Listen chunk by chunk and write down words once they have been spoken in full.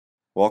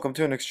Welcome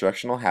to an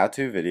instructional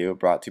how-to video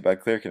brought to you by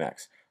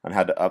ClearConnex on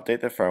how to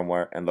update the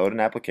firmware and load an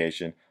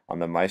application on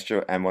the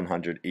Maestro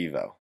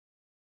M100evo.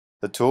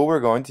 The tool we're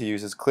going to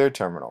use is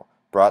ClearTerminal,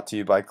 brought to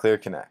you by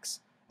ClearConnex,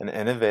 an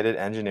innovative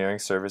engineering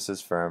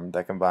services firm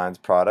that combines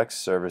products,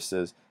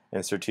 services,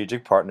 and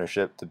strategic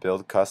partnership to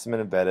build custom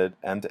and embedded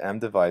end-to-end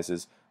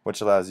devices,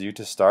 which allows you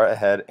to start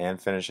ahead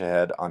and finish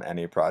ahead on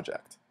any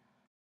project.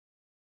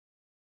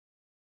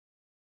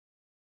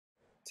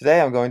 Today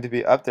I'm going to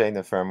be updating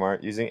the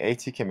firmware using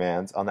AT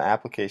commands on the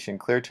application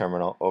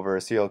ClearTerminal over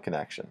a serial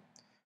connection.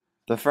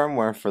 The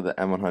firmware for the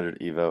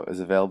M100evo is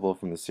available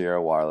from the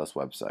Maestro Wireless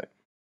website.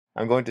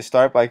 I'm going to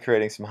start by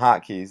creating some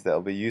hotkeys that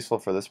will be useful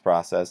for this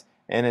process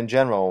and in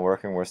general when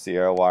working with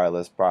Maestro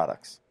Wireless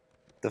products.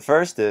 The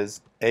first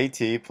is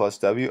AT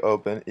plus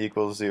WOpen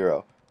equals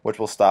 0, which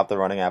will stop the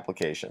running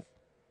application.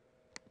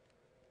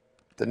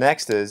 The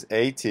next is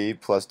AT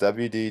plus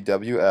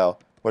WDWL,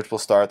 which will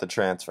start the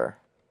transfer.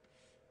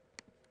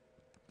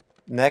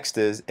 Next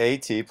is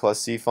AT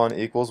plus CFun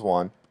equals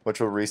 1, which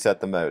will reset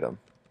the modem.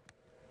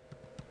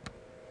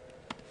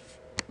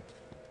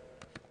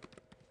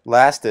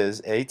 Last is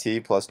AT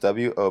plus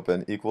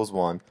WOpen equals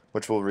 1,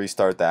 which will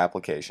restart the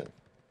application.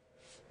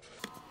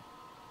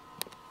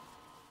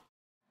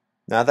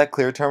 Now that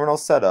ClearTerminal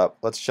is set up,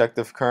 let's check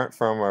the current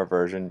firmware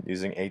version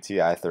using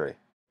ATi3.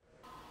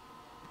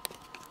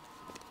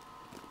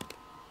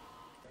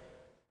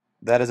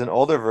 That is an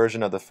older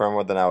version of the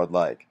firmware than I would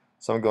like,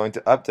 so I'm going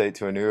to update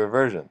to a newer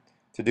version.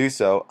 To do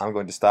so, I'm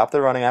going to stop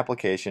the running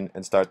application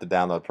and start the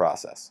download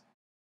process.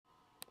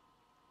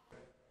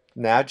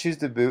 Now choose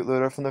the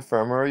bootloader from the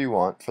firmware you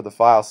want for the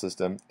file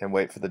system and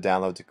wait for the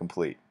download to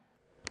complete.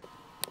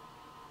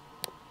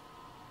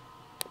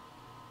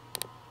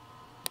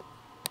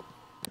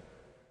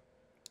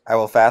 I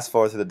will fast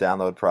forward to the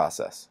download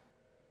process.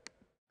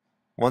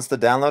 Once the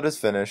download is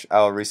finished,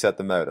 I will reset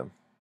the modem.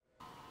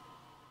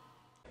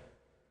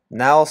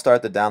 Now I'll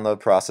start the download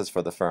process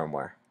for the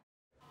firmware.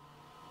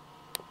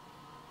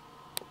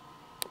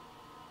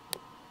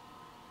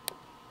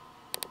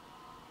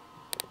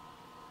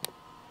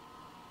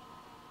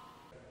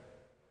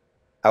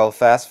 I will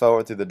fast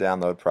forward through the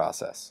download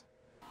process.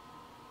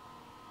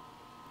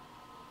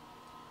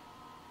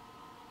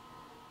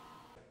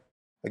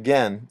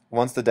 Again,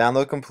 once the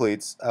download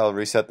completes, I will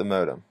reset the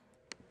modem.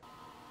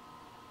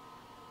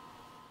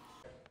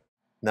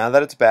 Now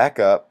that it's back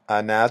up,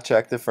 I now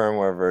check the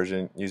firmware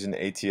version using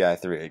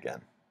ATi3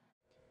 again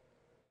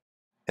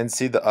and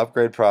see the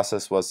upgrade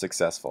process was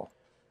successful.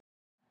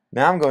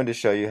 Now I'm going to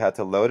show you how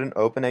to load an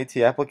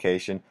OpenAT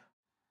application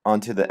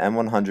onto the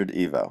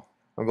M100evo.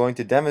 I'm going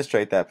to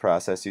demonstrate that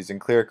process using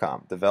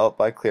ClearComm, developed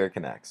by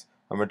ClearConnex,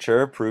 a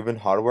mature, proven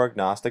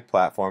hardware-agnostic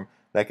platform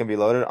that can be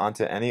loaded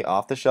onto any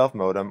off-the-shelf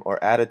modem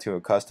or added to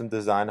a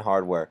custom-designed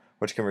hardware,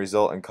 which can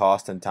result in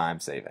cost and time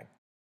saving.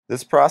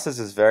 This process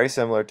is very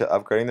similar to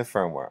upgrading the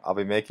firmware. I'll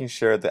be making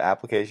sure the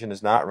application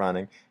is not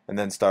running and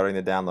then starting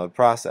the download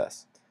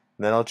process.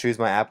 And then I'll choose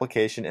my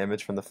application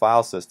image from the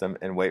file system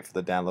and wait for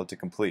the download to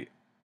complete.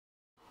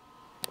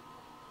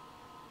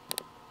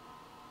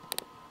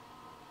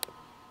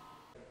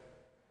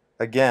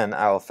 Again,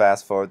 I will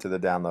fast forward to the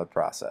download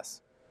process.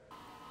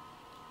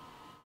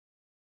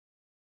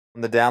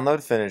 When the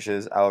download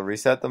finishes, I will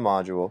reset the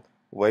module,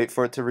 wait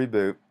for it to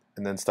reboot,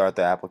 and then start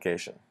the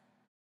application.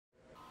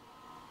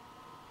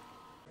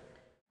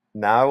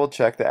 Now I will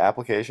check the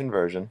application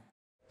version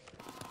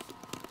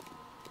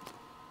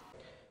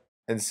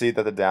and see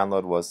that the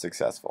download was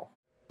successful.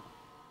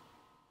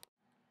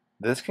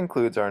 This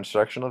concludes our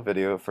instructional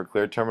video for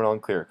ClearTerminal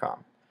and ClearComm.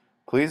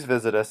 Please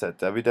visit us at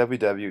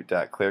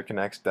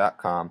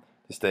www.clearconnex.com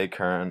to stay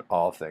current on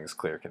all things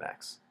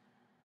ClearConnex.